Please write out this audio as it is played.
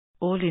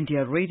All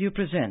India Radio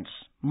presents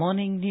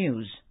Morning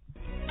News.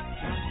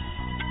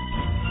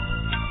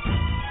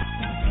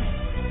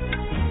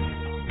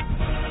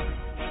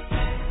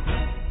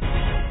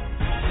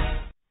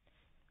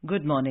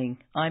 Good morning.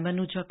 I'm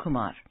Anuja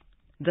Kumar.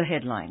 The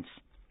headlines.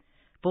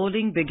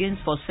 Polling begins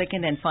for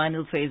second and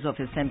final phase of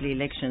assembly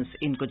elections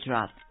in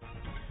Gujarat.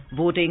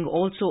 Voting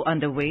also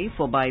underway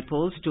for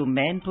by-polls to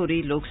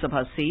Mainpuri Lok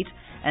Sabha seat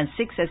and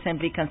 6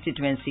 assembly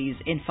constituencies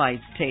in 5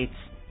 states.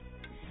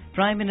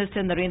 Prime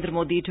Minister Narendra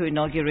Modi to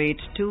inaugurate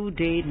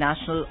 2-day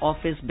National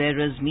Office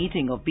Bearers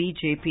meeting of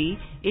BJP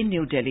in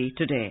New Delhi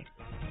today.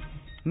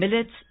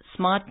 Millets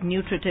Smart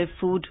Nutritive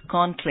Food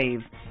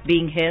Conclave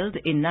being held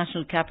in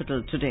National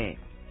Capital today.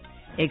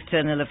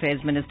 External Affairs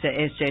Minister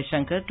S.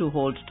 Jaishankar to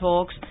hold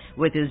talks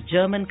with his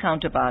German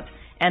counterpart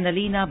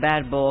Annalena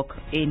Baerbock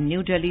in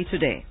New Delhi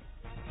today.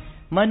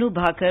 Manu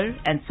Bhaker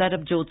and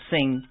Sarabjot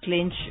Singh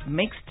clinch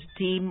mixed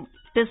team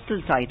pistol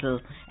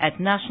title at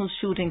National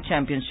Shooting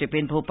Championship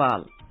in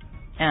Bhopal.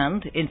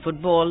 And in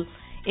football,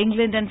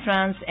 England and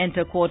France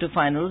enter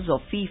quarter-finals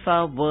of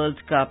FIFA World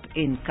Cup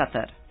in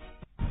Qatar.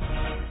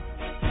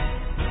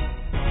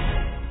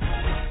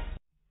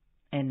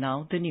 And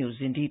now the news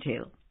in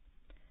detail.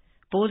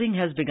 Polling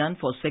has begun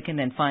for second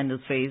and final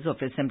phase of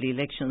assembly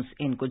elections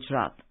in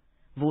Gujarat.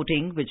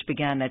 Voting, which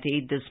began at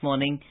 8 this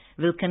morning,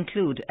 will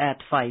conclude at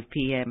 5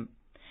 p.m.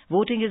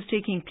 Voting is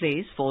taking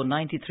place for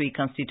 93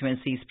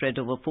 constituencies spread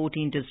over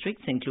 14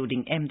 districts,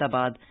 including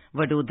Ahmedabad,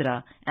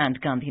 Vadodara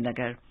and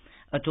Gandhinagar.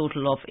 A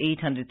total of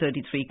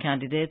 833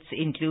 candidates,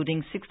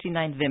 including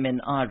 69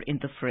 women, are in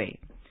the fray.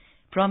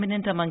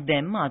 Prominent among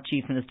them are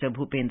Chief Minister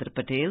Bhupendra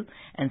Patel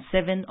and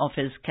 7 of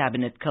his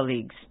cabinet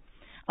colleagues.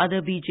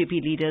 Other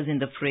BJP leaders in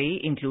the fray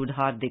include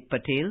Hardik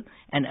Patel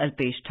and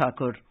Alpesh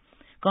Thakur.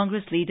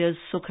 Congress leaders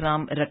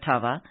Sukhram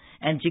Rathava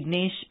and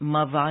Jignesh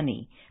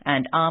Mavani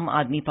and Aam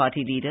Aadmi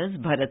Party leaders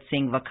Bharat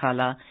Singh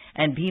Vakhala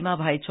and Bhima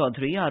Bhai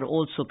Chaudhary are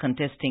also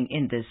contesting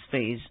in this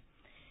phase.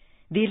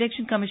 The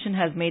Election Commission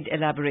has made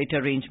elaborate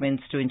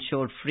arrangements to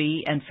ensure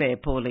free and fair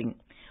polling.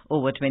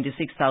 Over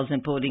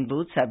 26,000 polling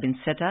booths have been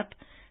set up.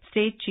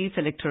 State Chief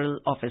Electoral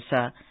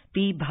Officer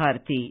P.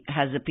 Bharti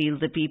has appealed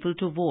the people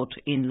to vote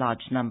in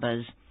large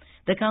numbers.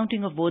 The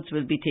counting of votes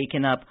will be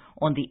taken up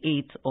on the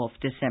 8th of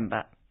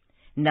December.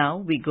 Now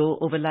we go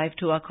over live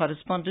to our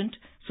correspondent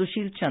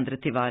Sushil Chandra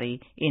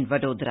Tiwari in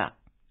Vadodara.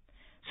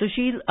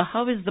 Sushil,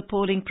 how is the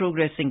polling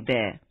progressing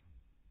there?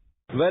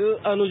 Well,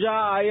 Anuja,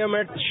 I am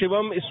at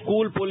Shivam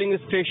School polling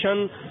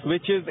station,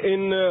 which is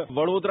in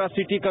Vadodara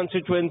city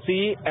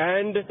constituency,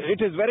 and it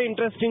is very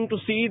interesting to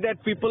see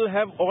that people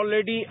have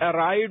already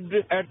arrived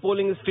at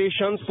polling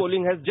stations.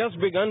 Polling has just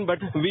begun, but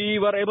we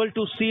were able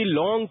to see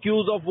long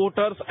queues of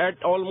voters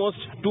at almost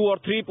 2 or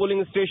 3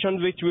 polling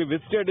stations which we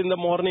visited in the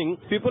morning.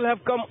 People have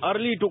come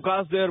early to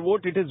cast their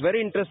vote. It is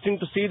very interesting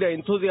to see the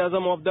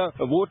enthusiasm of the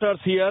voters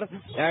here,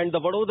 and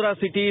the Vadodara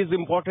city is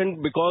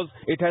important because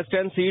it has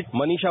 10 seats.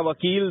 Manisha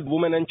Vakil,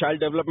 Women and Child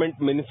Development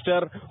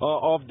Minister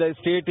of the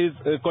state, is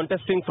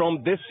contesting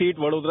from this seat,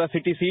 Vadodara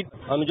city seat.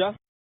 Anuja?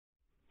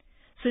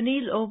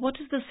 Sunil, what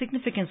is the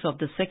significance of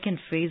the second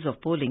phase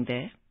of polling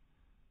there?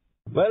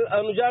 Well,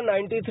 Anuja,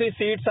 93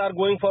 seats are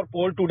going for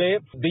poll today.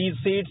 These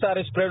seats are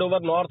spread over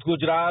North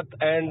Gujarat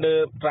and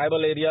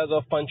tribal areas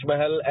of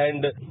Panchmahal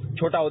and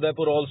Chota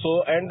Udaipur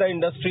also, and the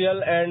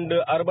industrial and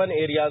urban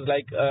areas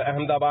like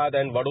Ahmedabad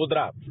and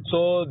Vadodara.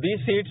 So these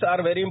seats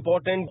are very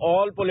important.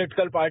 All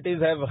political parties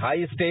have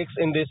high stakes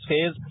in this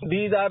phase.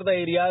 These are the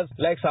areas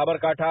like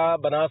Sabarkantha,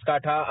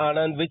 Banaskantha,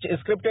 Anand, which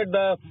scripted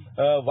the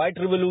White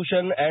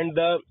Revolution and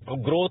the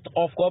growth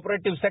of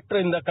cooperative sector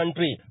in the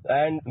country.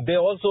 And they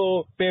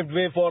also paved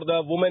way for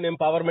the women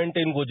empowerment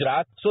in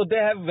Gujarat. So they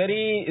have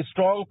very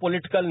strong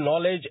political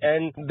knowledge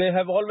and they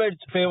have always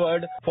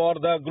favored for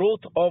the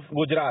growth of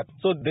Gujarat.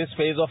 So this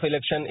phase of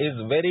election is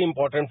very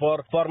important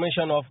for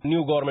formation of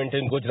new government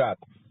in Gujarat.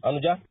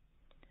 Anuja?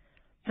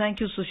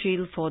 Thank you,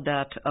 Sushil, for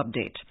that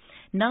update.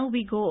 Now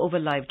we go over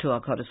live to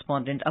our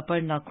correspondent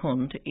Aparna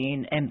Khund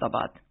in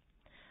Ahmedabad.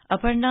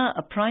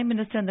 Aparna, Prime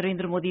Minister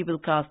Narendra Modi will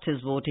cast his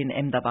vote in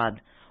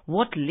Ahmedabad.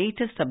 What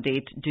latest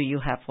update do you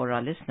have for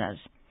our listeners?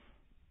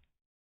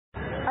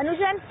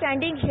 Anuja, I'm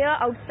standing here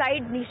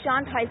outside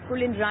Nishant High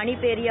School in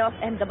Ranip area of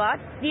Ahmedabad.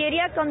 The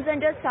area comes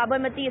under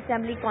Sabarmati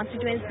Assembly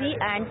constituency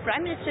and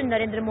Prime Minister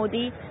Narendra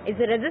Modi is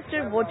a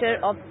registered voter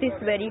of this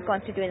very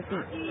constituency.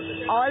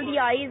 All the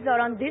eyes are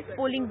on this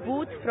polling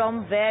booth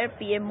from where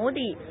PM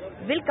Modi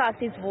will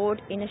cast his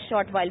vote in a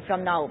short while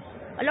from now.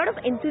 A lot of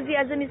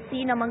enthusiasm is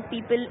seen among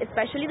people,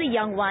 especially the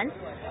young ones.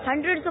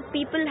 Hundreds of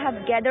people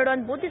have gathered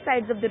on both the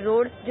sides of the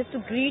road just to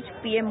greet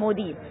PM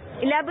Modi.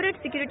 Elaborate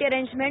security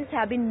arrangements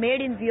have been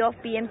made in view of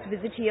PM's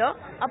visit here.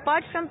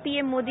 Apart from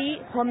PM Modi,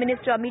 Home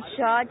Minister Amit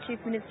Shah, Chief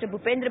Minister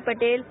Bhupendra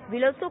Patel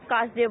will also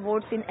cast their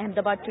votes in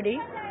Ahmedabad today.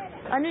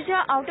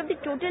 Anuja, out of the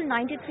total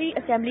 93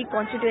 assembly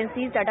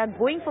constituencies that are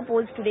going for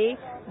polls today,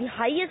 the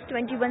highest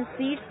 21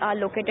 seats are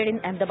located in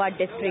Ahmedabad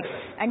district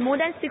and more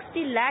than 60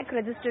 lakh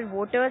registered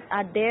voters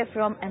are there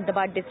from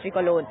Ahmedabad district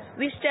alone,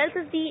 which tells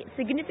us the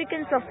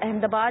significance of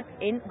Ahmedabad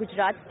in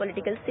Gujarat's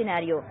political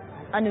scenario.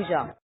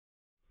 Anuja.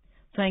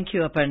 Thank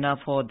you, Aparna,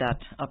 for that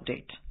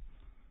update.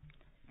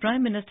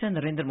 Prime Minister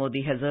Narendra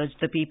Modi has urged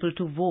the people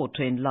to vote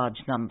in large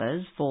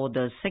numbers for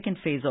the second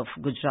phase of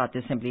Gujarat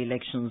Assembly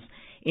elections.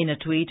 In a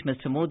tweet,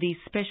 Mr. Modi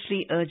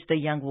specially urged the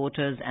young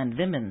voters and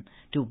women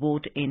to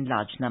vote in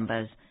large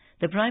numbers.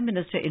 The Prime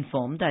Minister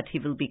informed that he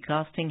will be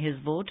casting his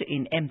vote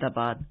in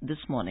Ahmedabad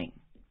this morning.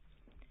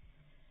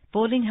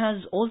 Polling has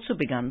also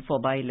begun for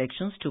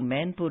by-elections to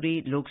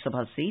Mainpuri Lok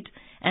Sabha seat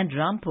and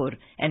Rampur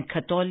and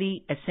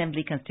Khatoli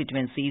Assembly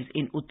constituencies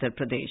in Uttar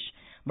Pradesh.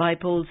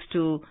 By-polls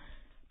to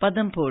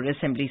Padampur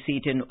Assembly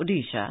seat in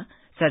Odisha,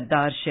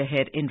 Sardar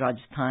Sheher in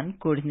Rajasthan,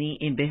 Kurni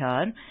in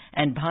Bihar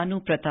and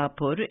Bhanu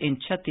Pratappur in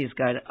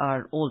Chhattisgarh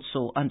are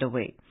also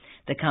underway.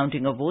 The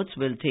counting of votes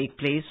will take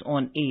place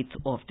on 8th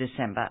of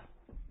December.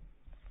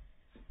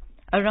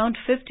 Around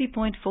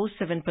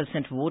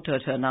 50.47% voter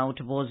turnout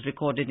was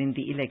recorded in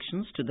the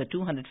elections to the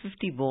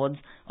 250 wards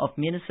of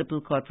Municipal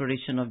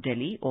Corporation of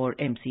Delhi, or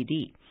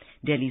MCD.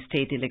 Delhi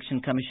State Election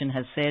Commission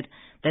has said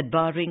that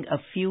barring a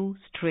few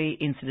stray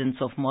incidents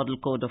of Model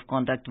Code of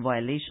Conduct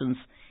violations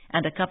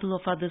and a couple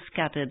of other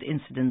scattered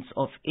incidents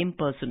of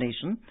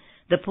impersonation,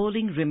 the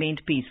polling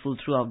remained peaceful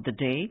throughout the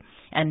day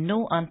and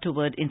no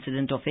untoward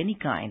incident of any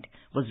kind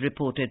was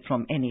reported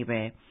from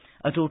anywhere.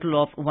 A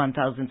total of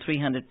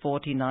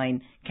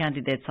 1,349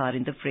 candidates are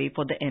in the fray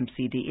for the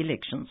MCD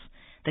elections.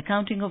 The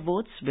counting of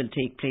votes will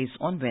take place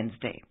on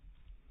Wednesday.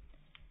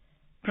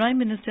 Prime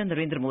Minister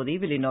Narendra Modi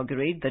will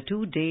inaugurate the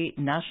two-day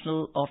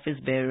National Office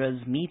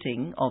Bearers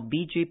meeting of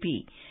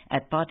BJP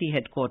at party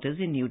headquarters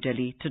in New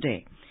Delhi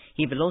today.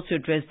 He will also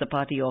address the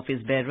party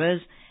office bearers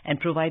and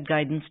provide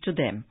guidance to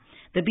them.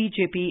 The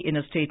BJP in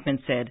a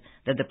statement said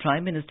that the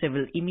Prime Minister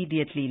will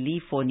immediately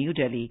leave for New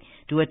Delhi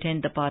to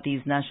attend the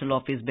party's National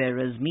Office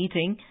Bearers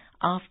meeting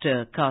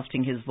after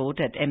casting his vote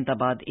at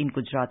Ahmedabad in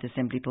Gujarat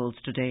Assembly polls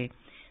today.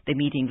 The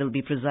meeting will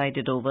be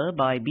presided over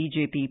by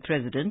BJP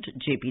President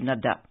JP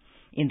Nadda.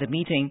 In the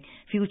meeting,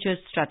 future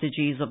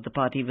strategies of the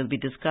party will be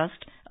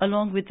discussed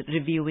along with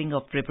reviewing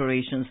of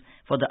preparations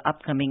for the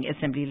upcoming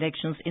assembly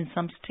elections in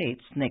some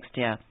states next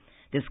year.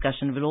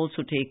 Discussion will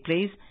also take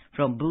place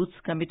from booth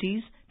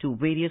committees to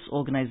various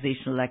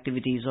organizational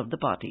activities of the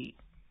party.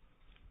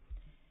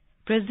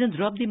 President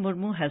Draupadi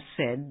Murmu has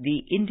said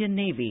the Indian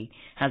Navy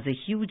has a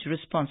huge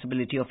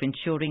responsibility of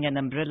ensuring an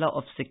umbrella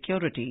of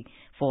security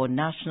for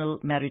national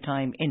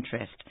maritime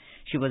interest.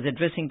 She was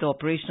addressing the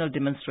operational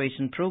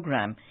demonstration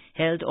program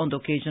held on the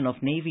occasion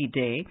of Navy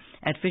Day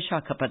at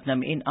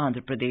Visakhapatnam in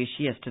Andhra Pradesh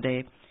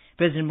yesterday.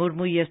 President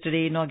Murmu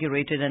yesterday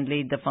inaugurated and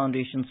laid the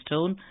foundation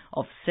stone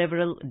of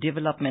several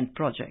development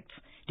projects.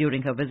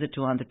 During her visit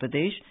to Andhra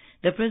Pradesh,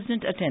 the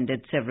President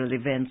attended several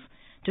events.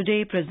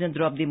 Today, President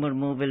Draupadi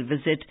Murmu will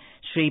visit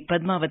Sri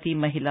Padmavati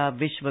Mahila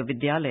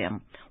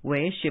Vishwavidyalayam,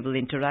 where she will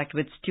interact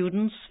with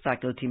students,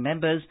 faculty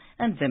members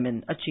and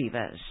women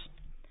achievers.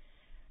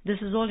 This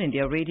is All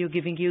India Radio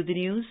giving you the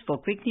news. For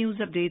quick news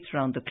updates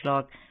round the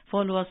clock,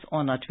 follow us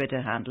on our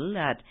Twitter handle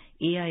at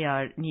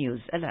AIR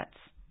News Alerts.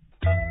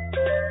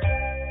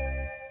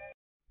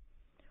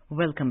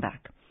 Welcome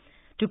back.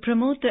 To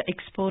promote the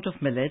export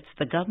of millets,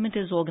 the government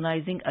is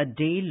organizing a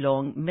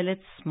day-long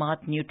Millet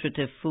Smart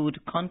Nutritive Food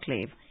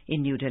Conclave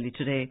in New Delhi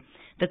today.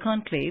 The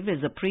conclave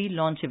is a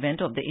pre-launch event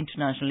of the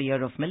International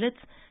Year of Millets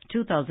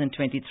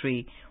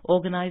 2023,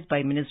 organized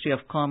by Ministry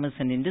of Commerce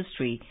and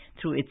Industry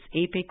through its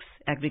Apex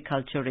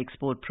Agriculture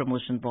Export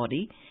Promotion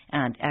Body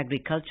and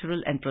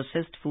Agricultural and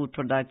Processed Food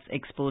Products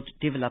Export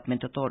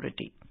Development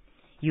Authority.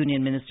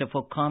 Union Minister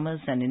for Commerce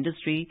and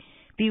Industry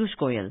Piyush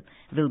Goyal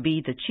will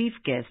be the chief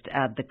guest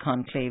at the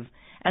conclave.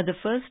 At the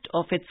first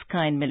of its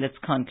kind Millets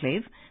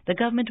Conclave, the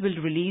government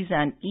will release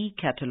an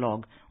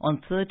e-catalogue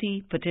on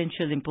 30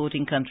 potential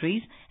importing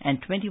countries and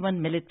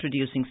 21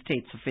 millet-producing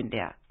states of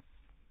India.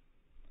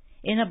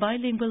 In a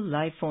bilingual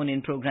live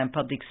phone-in program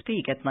Public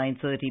Speak at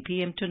 9:30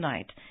 p.m.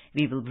 tonight,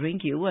 we will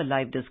bring you a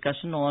live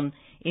discussion on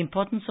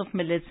importance of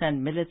millets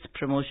and millets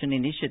promotion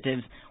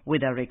initiatives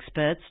with our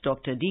experts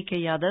Dr. D.K.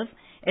 Yadav,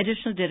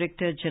 Additional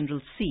Director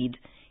General SEED,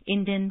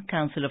 Indian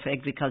Council of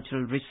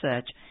Agricultural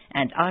Research,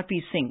 and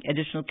R.P. Singh,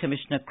 Additional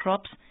Commissioner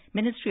Crops,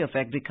 Ministry of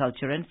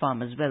Agriculture and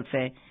Farmers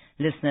Welfare.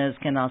 Listeners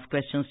can ask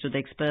questions to the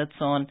experts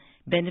on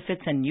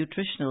benefits and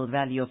nutritional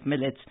value of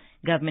millets,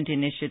 government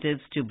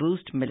initiatives to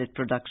boost millet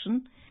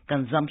production,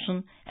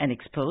 consumption and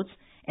exports,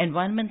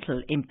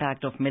 environmental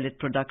impact of millet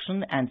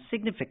production and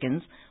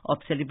significance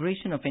of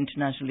celebration of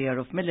International Year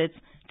of Millets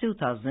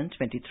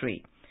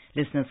 2023.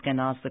 Listeners can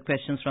ask the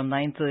questions from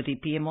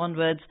 9:30 p.m.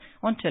 onwards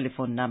on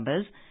telephone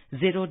numbers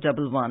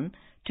 011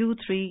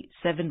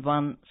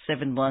 2371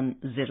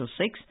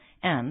 7106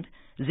 and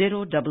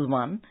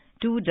 011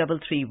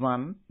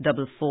 2331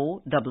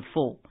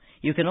 4444.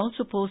 You can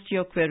also post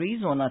your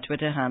queries on our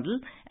Twitter handle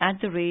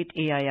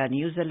 @AIR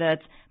News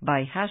Alerts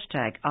by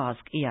hashtag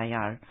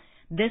AskAIR.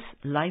 This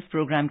live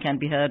program can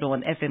be heard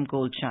on FM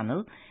Gold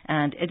channel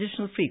and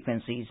additional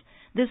frequencies.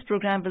 This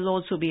program will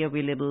also be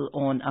available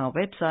on our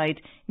website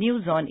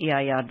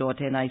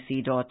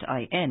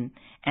newsonair.nic.in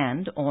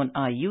and on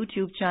our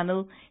YouTube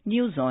channel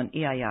News on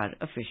AIR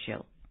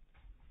Official.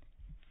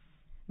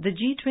 The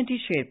G20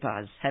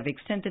 Sherpas have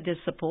extended their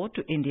support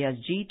to India's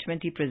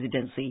G20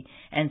 presidency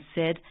and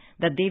said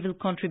that they will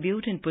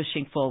contribute in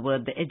pushing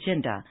forward the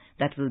agenda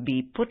that will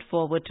be put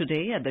forward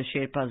today at the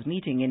Sherpas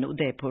meeting in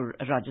Udaipur,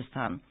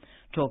 Rajasthan.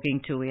 Talking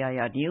to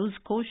AIR News,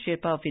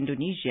 co-Sherpa of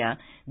Indonesia,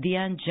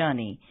 Dian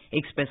Jani,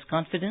 expressed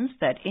confidence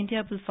that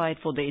India will fight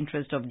for the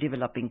interest of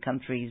developing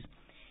countries.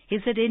 He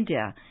said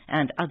India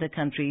and other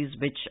countries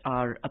which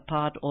are a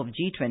part of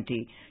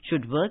G20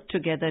 should work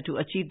together to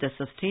achieve the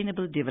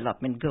Sustainable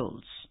Development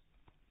Goals.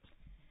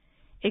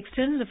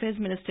 External Affairs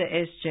Minister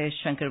S.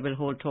 Jaishankar will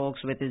hold talks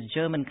with his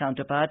German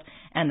counterpart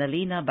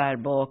Annalena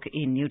Baerbock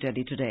in New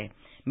Delhi today.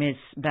 Ms.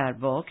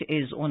 Baerbock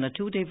is on a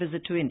two-day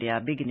visit to India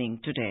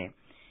beginning today.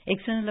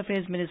 External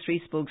Affairs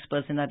Ministry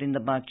spokesperson Arinder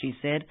Bagchi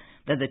said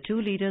that the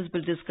two leaders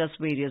will discuss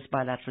various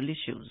bilateral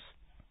issues.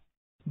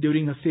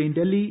 During her stay in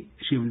Delhi,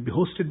 she will be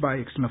hosted by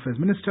External Affairs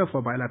Minister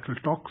for bilateral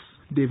talks.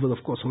 They will,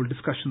 of course, hold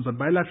discussions on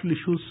bilateral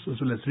issues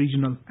as well as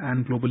regional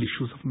and global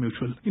issues of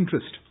mutual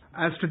interest.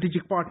 As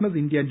strategic partners,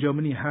 India and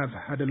Germany have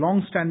had a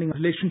long-standing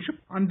relationship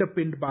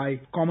underpinned by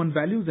common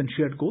values and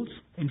shared goals.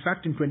 In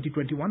fact, in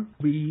 2021,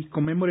 we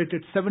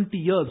commemorated 70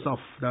 years of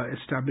the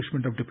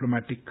establishment of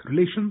diplomatic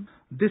relations.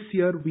 This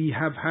year, we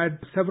have had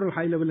several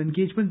high-level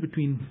engagements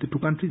between the two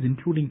countries,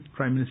 including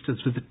Prime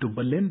Minister's visit to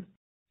Berlin.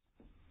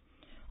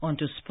 On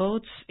to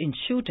sports. In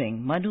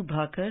shooting, Manu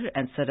Bhaker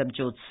and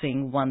Sarabjot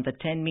Singh won the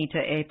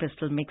 10-meter air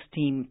pistol mixed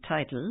team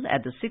title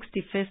at the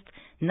 65th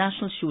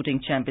National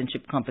Shooting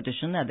Championship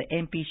competition at the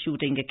MP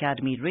Shooting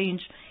Academy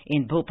range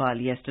in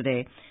Bhopal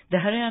yesterday. The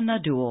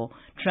Haryana duo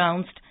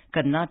trounced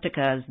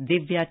Karnataka's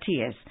Divya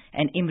T.S.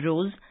 and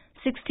Imroz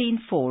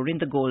 16-4 in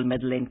the gold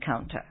medal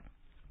encounter.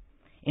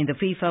 In the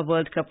FIFA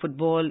World Cup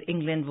football,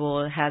 England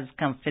has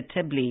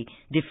comfortably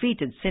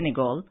defeated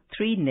Senegal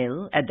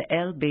 3-0 at the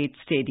Al Bayt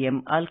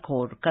Stadium, Al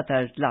Khor,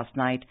 Qatar last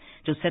night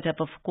to set up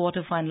a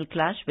quarter-final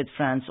clash with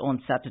France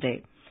on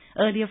Saturday.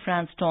 Earlier,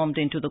 France stormed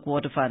into the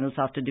quarter-finals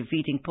after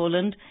defeating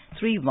Poland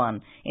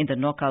 3-1 in the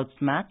knockouts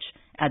match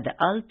at the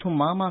Al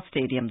Thumama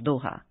Stadium,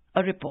 Doha.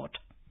 A report.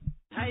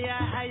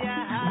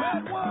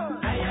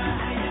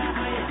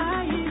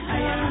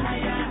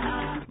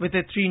 With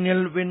a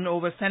 3-0 win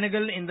over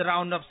Senegal in the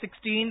round of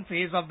 16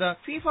 phase of the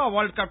FIFA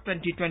World Cup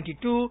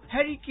 2022,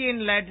 Harry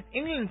Kane-led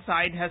England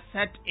side has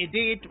set a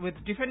date with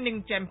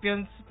defending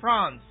champions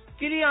France.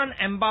 Kylian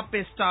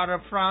Mbappe, star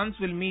of France,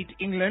 will meet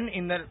England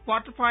in the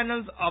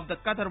quarterfinals of the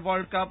Qatar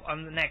World Cup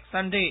on the next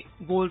Sunday.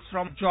 Goals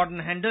from Jordan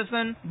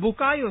Henderson,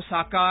 Bukayo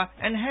Saka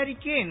and Harry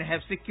Kane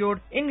have secured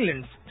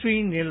England's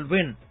 3-0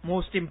 win.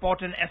 Most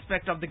important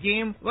aspect of the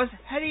game was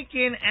Harry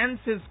Kane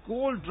ends his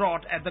goal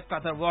drought at the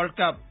Qatar World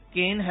Cup.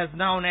 Kane has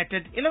now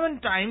netted 11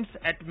 times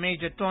at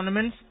major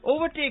tournaments,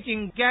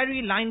 overtaking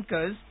Gary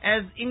Lineker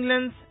as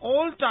England's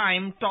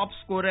all-time top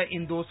scorer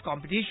in those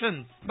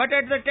competitions. But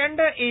at the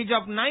tender age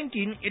of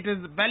 19, it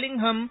is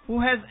Bellingham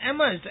who has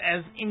emerged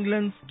as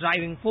England's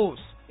driving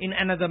force. In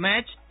another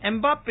match,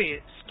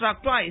 Mbappe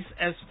struck twice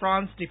as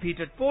France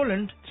defeated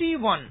Poland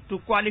 3-1 to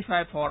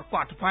qualify for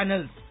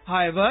quarterfinals.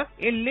 However,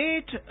 a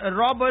late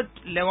Robert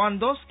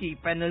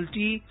Lewandowski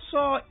penalty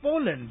saw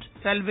Poland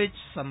salvage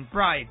some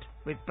pride.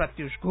 With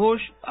Pratyush Ghosh,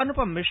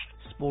 Anupam Mishra,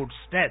 Sports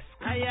Desk.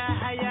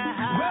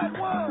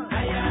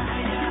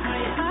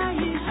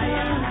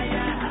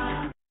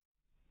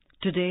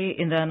 Today,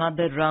 in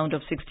another round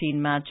of 16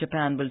 match,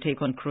 Japan will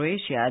take on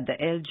Croatia at the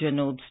El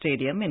Janoub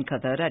Stadium in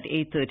Qatar at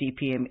 8:30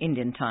 p.m.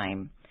 Indian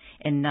time.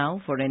 And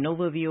now, for an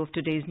overview of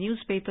today's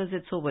newspapers,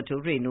 it's over to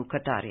Renu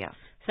Kataria.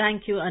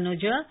 Thank you,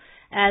 Anuja.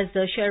 As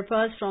the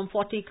Sherpas from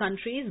 40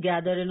 countries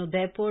gather in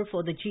Udaipur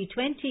for the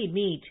G20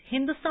 meet,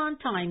 Hindustan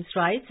Times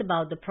writes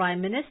about the Prime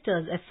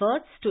Minister's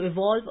efforts to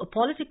evolve a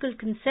political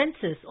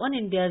consensus on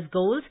India's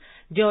goals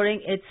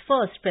during its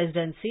first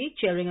presidency,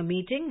 chairing a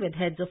meeting with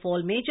heads of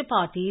all major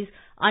parties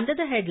under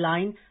the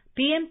headline,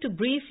 PM to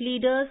brief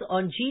leaders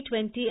on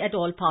G20 at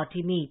all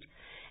party meet.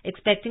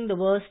 Expecting the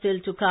worst still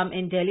to come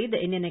in Delhi, the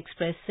Indian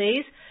Express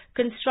says,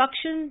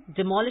 construction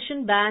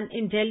demolition ban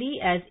in Delhi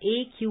as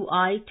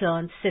AQI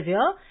turns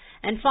severe.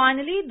 And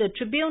finally, the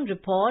Tribune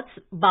reports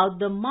about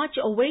the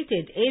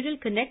much-awaited aerial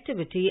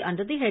connectivity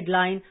under the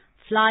headline,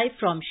 Fly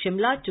from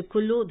Shimla to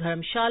Kullu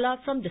Dharamshala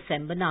from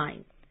December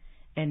 9.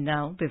 And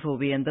now, before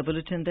we end the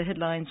bulletin, the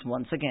headlines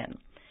once again.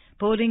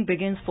 Polling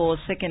begins for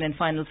second and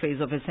final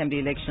phase of assembly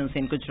elections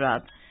in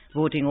Gujarat.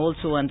 Voting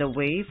also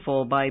underway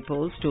for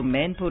by-polls to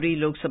Mainpuri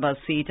Lok Sabha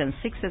seat and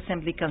 6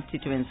 assembly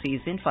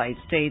constituencies in 5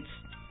 states.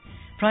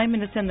 Prime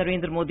Minister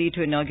Narendra Modi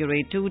to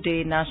inaugurate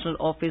 2-day National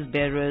Office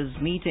Bearers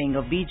meeting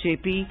of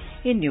BJP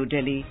in New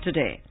Delhi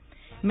today.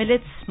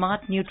 Millet's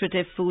Smart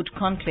Nutritive Food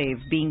Conclave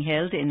being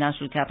held in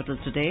National Capital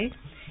today.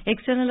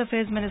 External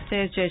Affairs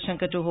Minister S.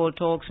 Jaishankar to hold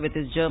talks with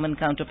his German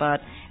counterpart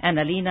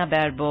Annalena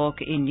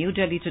Baerbock in New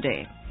Delhi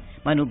today.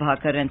 Manu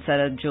Bhaker and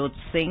Sarabjot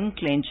Singh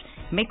clinch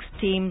mixed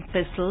team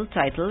pistol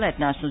title at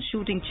National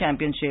Shooting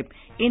Championship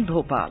in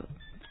Bhopal.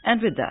 And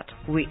with that,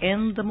 we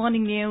end the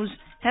morning news.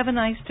 Have a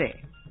nice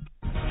day.